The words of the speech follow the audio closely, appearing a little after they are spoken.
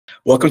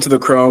Welcome to the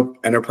Chrome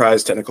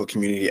Enterprise Technical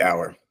Community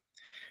Hour.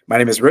 My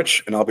name is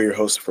Rich, and I'll be your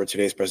host for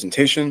today's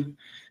presentation.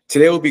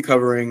 Today, we'll be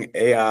covering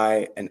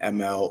AI and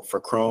ML for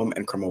Chrome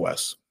and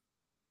ChromeOS.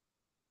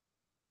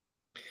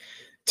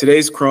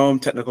 Today's Chrome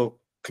Technical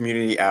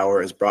Community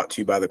Hour is brought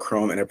to you by the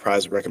Chrome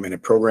Enterprise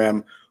Recommended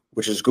Program,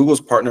 which is Google's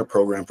partner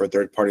program for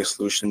third-party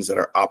solutions that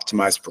are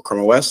optimized for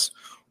ChromeOS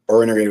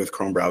or integrated with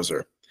Chrome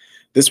browser.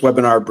 This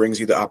webinar brings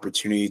you the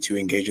opportunity to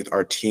engage with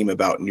our team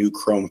about new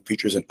Chrome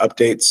features and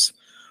updates,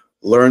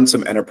 learn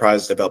some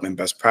enterprise development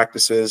best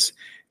practices,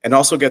 and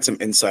also get some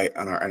insight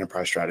on our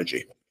enterprise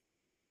strategy.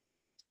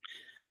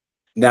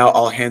 Now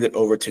I'll hand it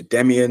over to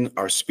Demian,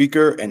 our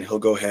speaker, and he'll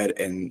go ahead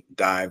and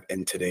dive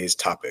into today's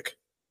topic.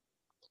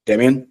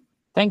 Demian?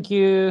 Thank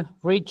you,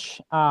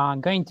 Rich.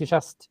 I'm going to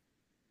just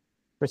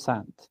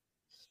present.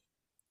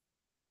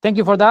 Thank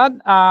you for that.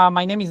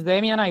 My name is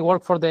Demian. I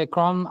work for the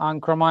Chrome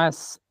and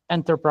ChromeOS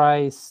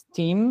enterprise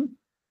team.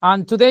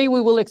 And today we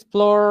will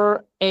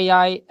explore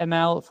AI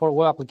ML for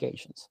web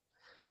applications.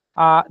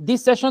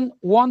 This session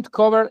won't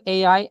cover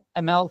AI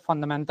ML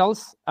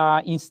fundamentals.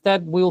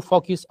 Instead, we'll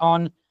focus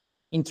on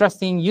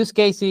interesting use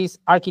cases,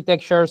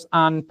 architectures,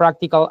 and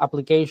practical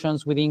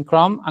applications within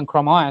Chrome and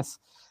ChromeOS.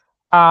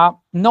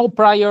 No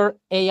prior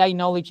AI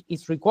knowledge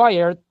is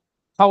required.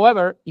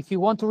 However, if you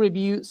want to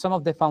review some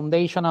of the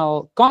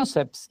foundational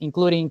concepts,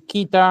 including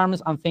key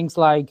terms and things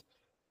like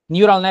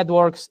neural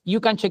networks,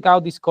 you can check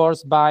out this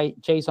course by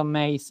Jason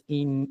Mays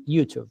in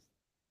YouTube.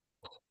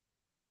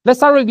 Let's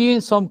start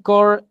reviewing some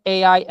core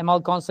AI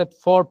ML concepts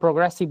for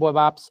progressive web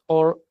apps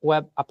or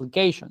web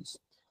applications.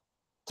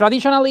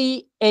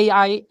 Traditionally,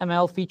 AI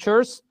ML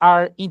features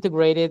are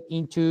integrated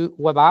into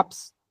web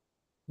apps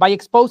by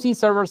exposing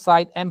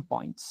server-side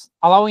endpoints,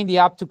 allowing the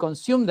app to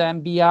consume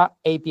them via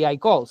API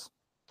calls,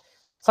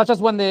 such as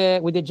with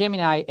the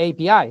Gemini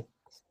API.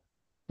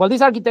 While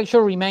this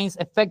architecture remains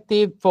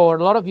effective for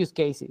a lot of use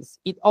cases,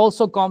 it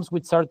also comes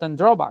with certain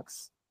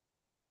drawbacks.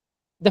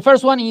 The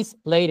first one is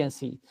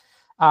latency.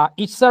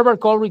 Each server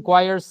call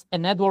requires a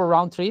network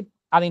round trip,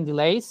 adding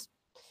delays.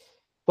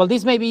 While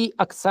this may be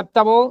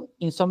acceptable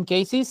in some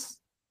cases,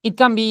 it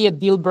can be a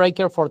deal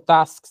breaker for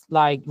tasks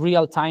like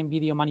real-time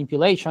video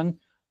manipulation,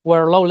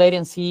 where low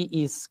latency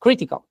is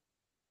critical.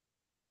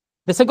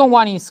 The second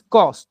one is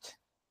cost.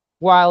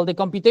 While the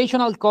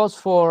computational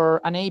costs for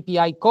an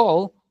API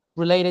call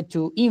related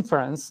to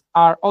inference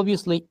are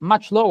obviously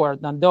much lower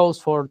than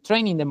those for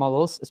training the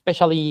models,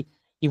 especially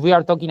if we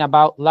are talking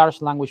about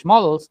large language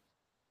models,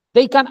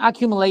 they can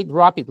accumulate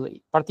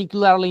rapidly,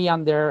 particularly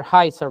under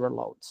high server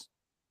loads.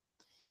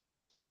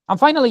 And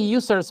finally,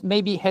 users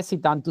may be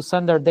hesitant to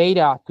send their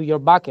data to your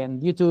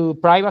backend due to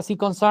privacy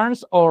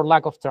concerns or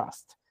lack of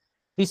trust.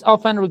 This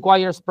often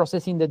requires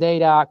processing the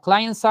data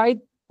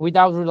client-side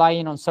without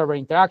relying on server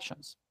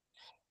interactions.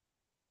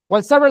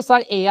 While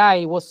server-side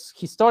AI was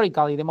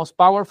historically the most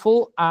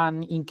powerful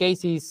and, in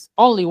cases,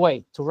 only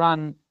way to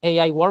run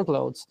AI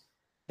workloads,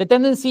 the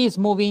tendency is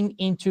moving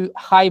into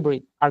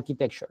hybrid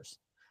architectures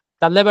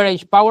that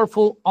leverage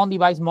powerful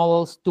on-device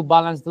models to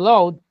balance the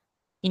load,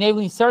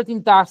 enabling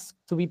certain tasks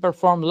to be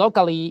performed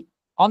locally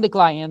on the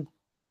client,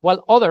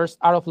 while others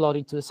are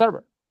offloaded to the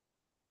server.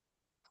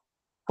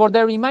 For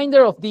the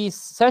remainder of this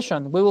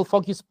session, we will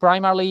focus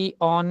primarily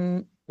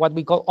on what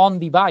we call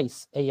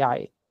on-device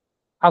AI,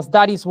 as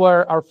that is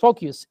where our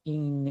focus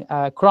in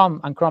Chrome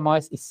and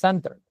ChromeOS is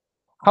centered.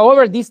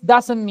 However, this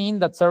doesn't mean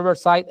that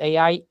server-side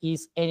AI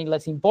is any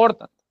less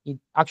important. It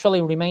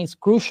actually remains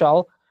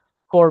crucial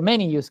for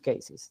many use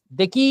cases.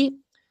 The key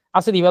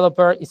as a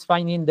developer is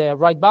finding the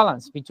right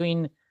balance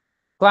between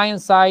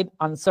client-side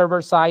and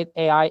server-side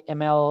AI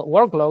ML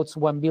workloads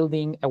when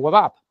building a web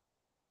app.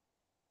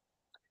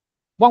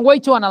 One way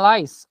to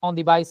analyze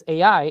on-device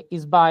AI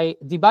is by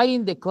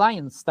dividing the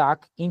client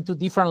stack into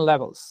different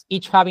levels,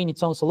 each having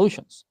its own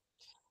solutions.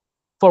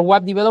 For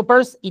web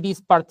developers, it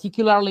is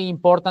particularly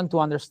important to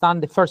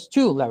understand the first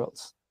two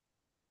levels.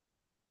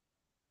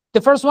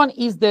 The first one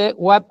is the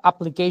web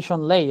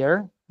application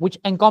layer, which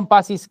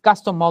encompasses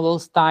custom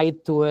models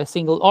tied to a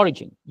single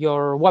origin,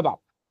 your web app.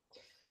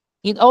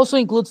 It also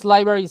includes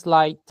libraries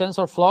like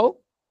TensorFlow,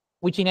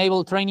 which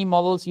enable training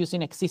models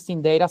using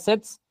existing data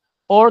sets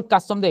or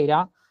custom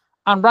data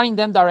and running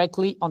them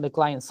directly on the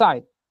client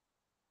side.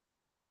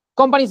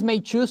 Companies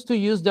may choose to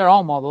use their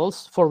own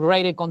models for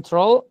greater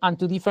control and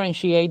to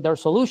differentiate their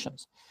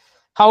solutions.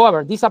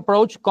 However, this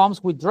approach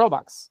comes with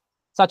drawbacks,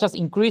 such as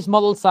increased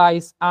model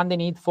size and the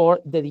need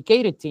for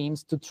dedicated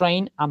teams to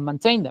train and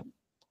maintain them.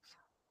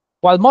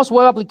 While most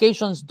web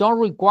applications don't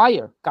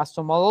require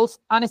custom models,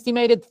 an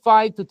estimated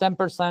 5 to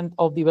 10%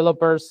 of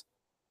developers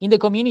in the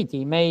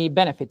community may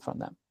benefit from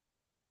them.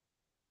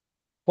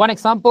 One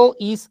example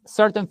is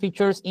certain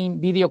features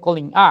in video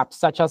calling apps,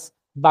 such as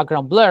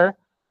background blur,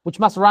 which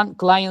must run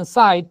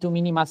client-side to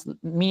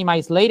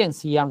minimize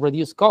latency and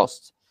reduce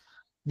costs.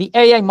 The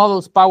AI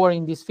models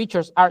powering these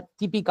features are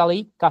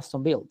typically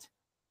custom-built.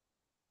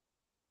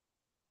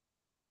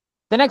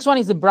 The next one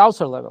is the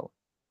browser level.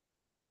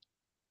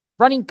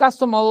 Running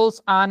custom models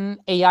and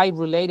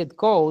AI-related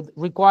code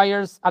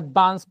requires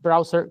advanced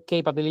browser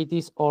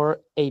capabilities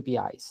or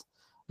APIs.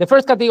 The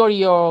first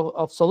category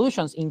of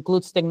solutions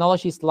includes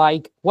technologies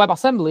like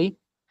WebAssembly,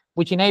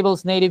 which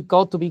enables native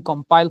code to be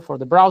compiled for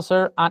the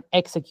browser and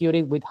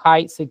executed with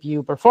high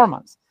CPU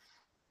performance.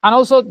 And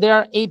also there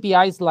are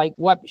APIs like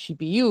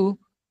WebGPU,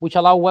 which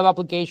allow web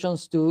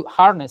applications to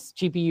harness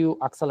GPU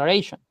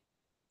acceleration.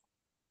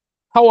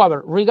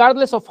 However,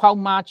 regardless of how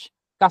much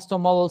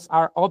custom models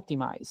are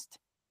optimized,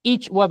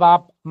 each web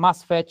app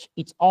must fetch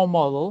its own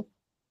model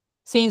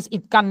since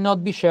it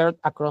cannot be shared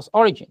across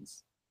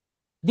origins.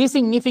 This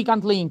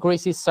significantly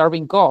increases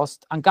serving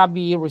cost and can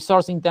be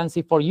resource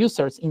intensive for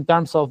users in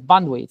terms of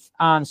bandwidth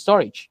and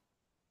storage.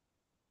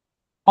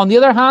 On the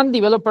other hand,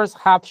 developers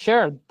have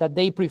shared that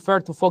they prefer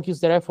to focus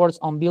their efforts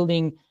on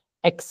building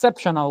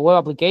exceptional web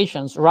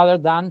applications rather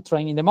than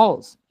training the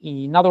models.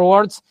 In other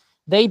words,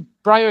 they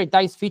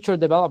prioritize feature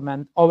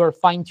development over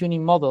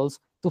fine-tuning models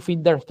to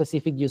fit their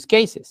specific use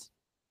cases.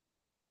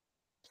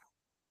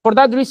 For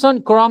that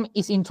reason, Chrome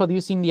is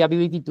introducing the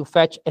ability to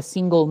fetch a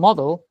single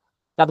model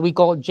that we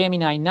call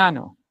Gemini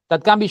Nano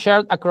that can be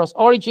shared across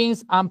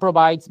origins and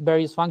provides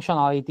various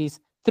functionalities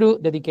through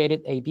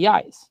dedicated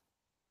APIs.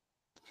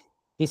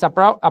 This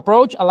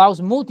approach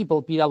allows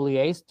multiple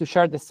PWAs to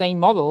share the same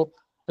model,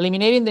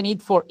 eliminating the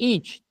need for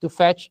each to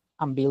fetch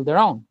and build their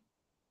own.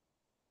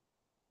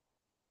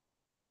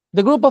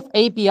 The group of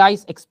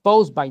APIs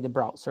exposed by the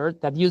browser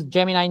that use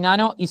Gemini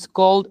Nano is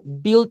called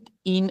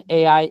built-in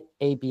AI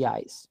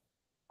APIs.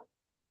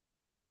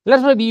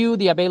 Let's review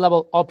the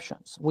available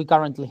options we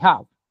currently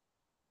have.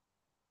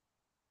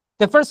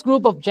 The first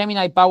group of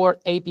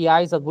Gemini-powered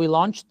APIs that we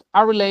launched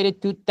are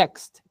related to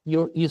text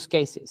use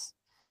cases.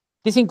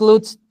 This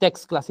includes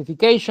text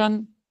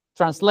classification,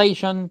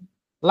 translation,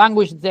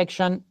 language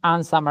detection,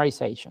 and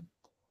summarization.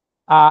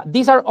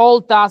 These are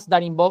all tasks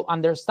that involve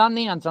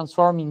understanding and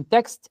transforming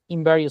text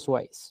in various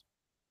ways.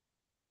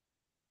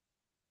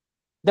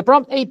 The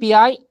prompt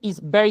API is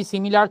very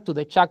similar to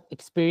the chat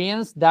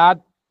experience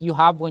that you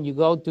have when you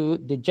go to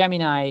the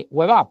Gemini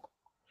web app,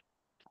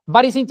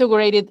 but it's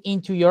integrated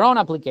into your own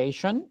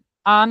application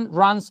and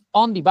runs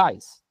on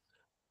device.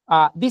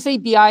 This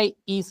API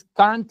is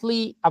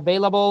currently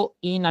available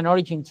in an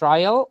origin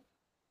trial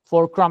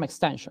for Chrome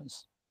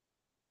extensions.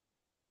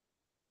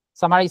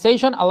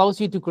 Summarization allows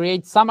you to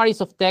create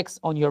summaries of text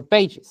on your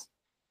pages.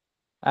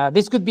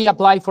 This could be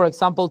applied, for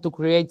example, to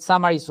create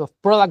summaries of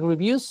product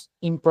reviews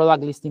in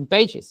product listing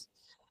pages.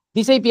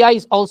 This API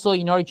is also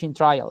in origin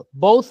trial,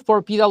 both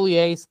for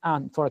PWAs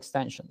and for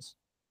extensions.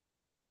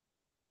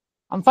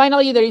 And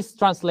finally, there is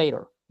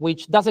Translator,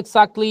 which does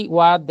exactly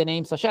what the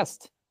name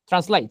suggests,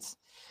 translates.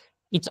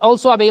 It's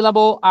also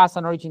available as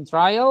an origin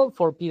trial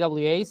for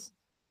PWAs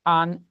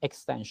and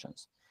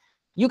extensions.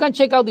 You can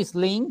check out this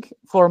link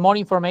for more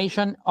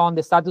information on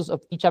the status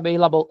of each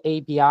available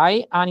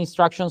API and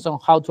instructions on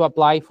how to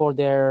apply for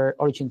their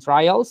origin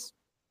trials.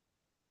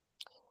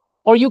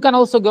 Or you can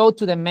also go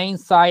to the main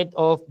site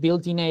of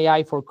built-in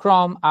AI for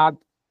Chrome at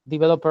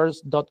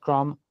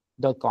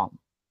developers.chrome.com.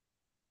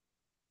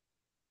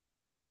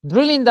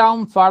 Drilling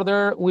down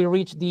further, we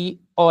reach the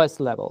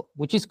OS level,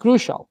 which is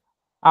crucial,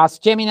 as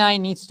Gemini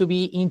needs to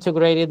be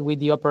integrated with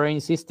the operating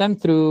system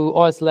through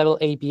OS-level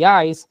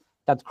APIs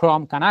that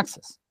Chrome can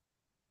access.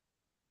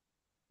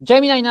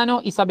 Gemini Nano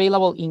is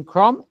available in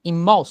Chrome in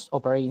most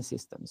operating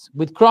systems,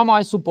 with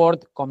ChromeOS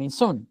support coming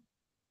soon.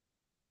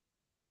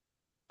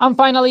 And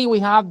finally, we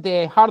have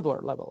the hardware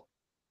level.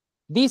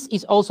 This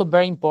is also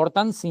very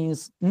important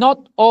since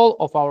not all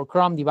of our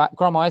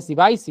ChromeOS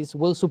devices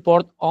will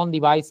support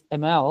on-device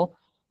ML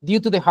due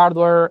to the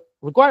hardware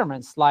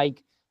requirements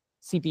like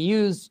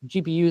CPUs,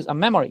 GPUs, and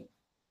memory.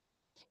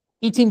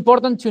 It's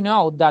important to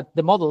know that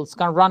the models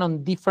can run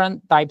on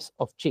different types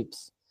of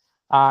chips.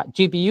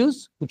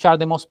 GPUs, which are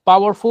the most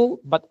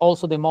powerful, but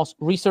also the most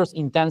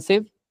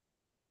resource-intensive.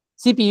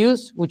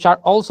 CPUs, which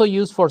are also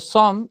used for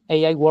some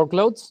AI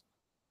workloads.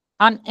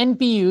 And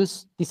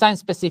NPUs, designed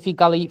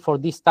specifically for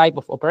this type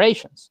of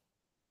operations.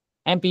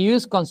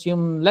 NPUs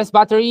consume less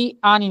battery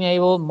and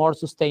enable more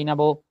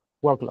sustainable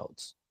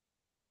workloads.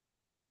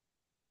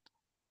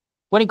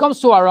 When it comes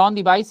to our own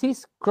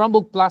devices,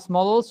 Chromebook Plus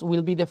models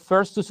will be the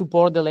first to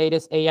support the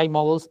latest AI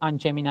models and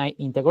Gemini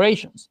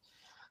integrations.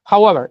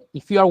 However,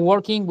 if you are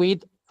working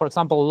with, for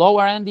example,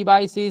 lower-end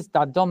devices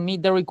that don't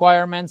meet the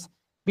requirements,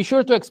 be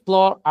sure to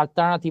explore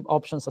alternative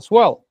options as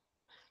well.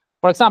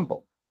 For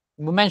example,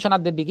 we mentioned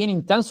at the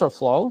beginning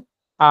TensorFlow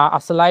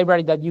as a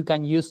library that you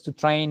can use to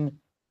train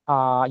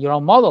your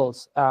own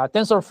models.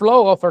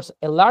 TensorFlow offers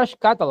a large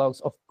catalog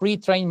of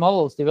pre-trained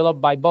models developed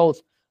by both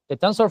the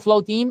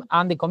TensorFlow team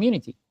and the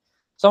community.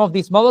 Some of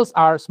these models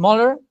are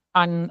smaller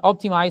and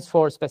optimized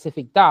for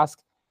specific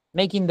tasks,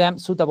 making them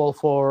suitable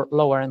for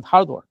lower-end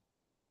hardware.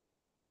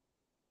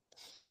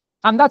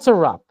 And that's a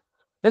wrap.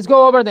 Let's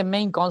go over the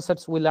main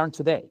concepts we learned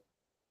today.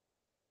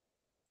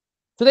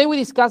 Today, we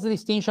discussed the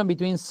distinction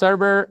between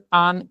server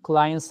and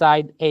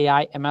client-side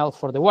AI ML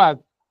for the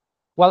web.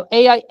 While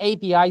AI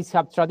APIs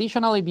have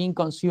traditionally been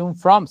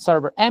consumed from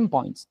server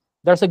endpoints,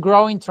 there's a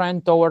growing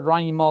trend toward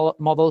running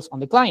models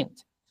on the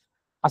client.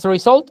 As a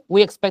result,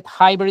 we expect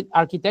hybrid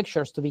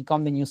architectures to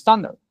become the new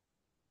standard.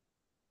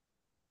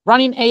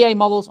 Running AI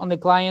models on the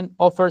client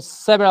offers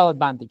several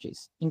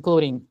advantages,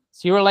 including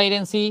zero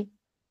latency,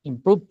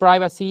 improved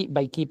privacy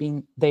by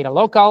keeping data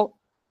local,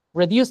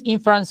 reduced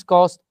inference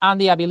cost, and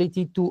the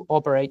ability to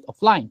operate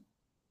offline.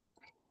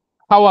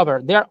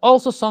 However, there are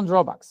also some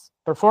drawbacks.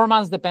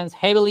 Performance depends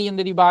heavily on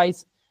the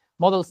device,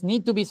 models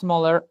need to be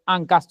smaller,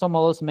 and custom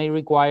models may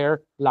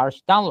require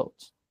large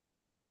downloads.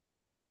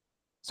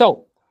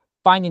 So,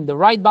 finding the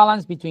right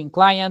balance between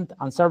client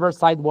and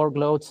server-side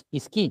workloads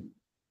is key.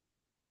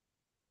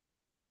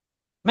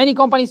 Many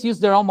companies use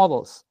their own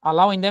models,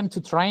 allowing them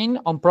to train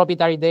on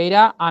proprietary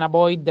data and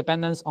avoid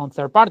dependence on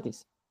third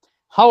parties.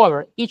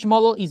 However, each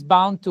model is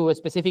bound to a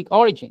specific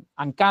origin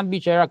and can't be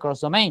shared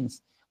across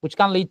domains, which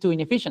can lead to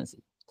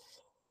inefficiency.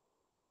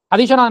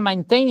 Additionally,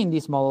 maintaining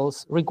these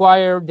models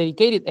require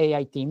dedicated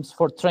AI teams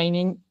for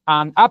training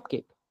and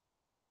upkeep.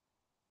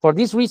 For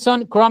this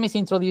reason, Chrome is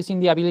introducing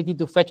the ability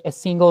to fetch a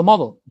single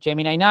model,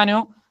 Gemini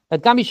Nano,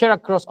 that can be shared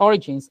across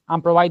origins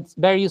and provides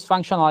various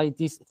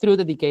functionalities through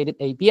dedicated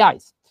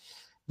APIs.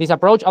 This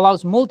approach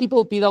allows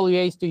multiple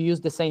PWAs to use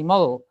the same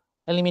model,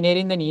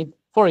 eliminating the need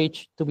for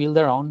each to build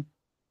their own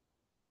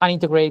and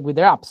integrate with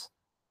their apps.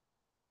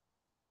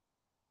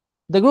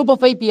 The group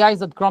of APIs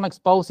that Chrome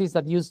exposes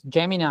that use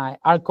Gemini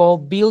are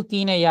called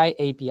built-in AI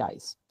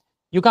APIs.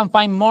 You can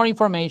find more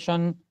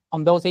information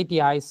on those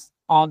APIs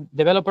on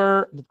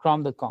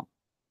developer.chrome.com.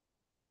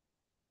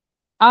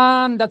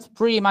 And that's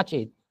pretty much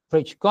it.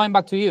 Rich, going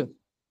back to you.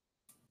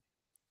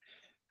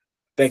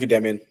 Thank you,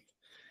 Demian.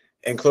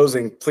 In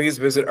closing, please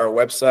visit our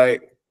website,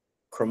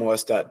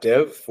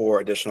 chromeos.dev, for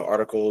additional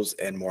articles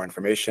and more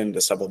information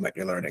to supplement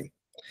your learning.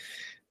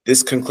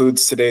 This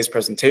concludes today's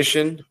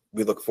presentation.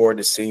 We look forward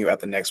to seeing you at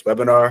the next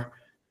webinar.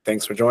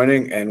 Thanks for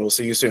joining, and we'll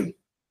see you soon.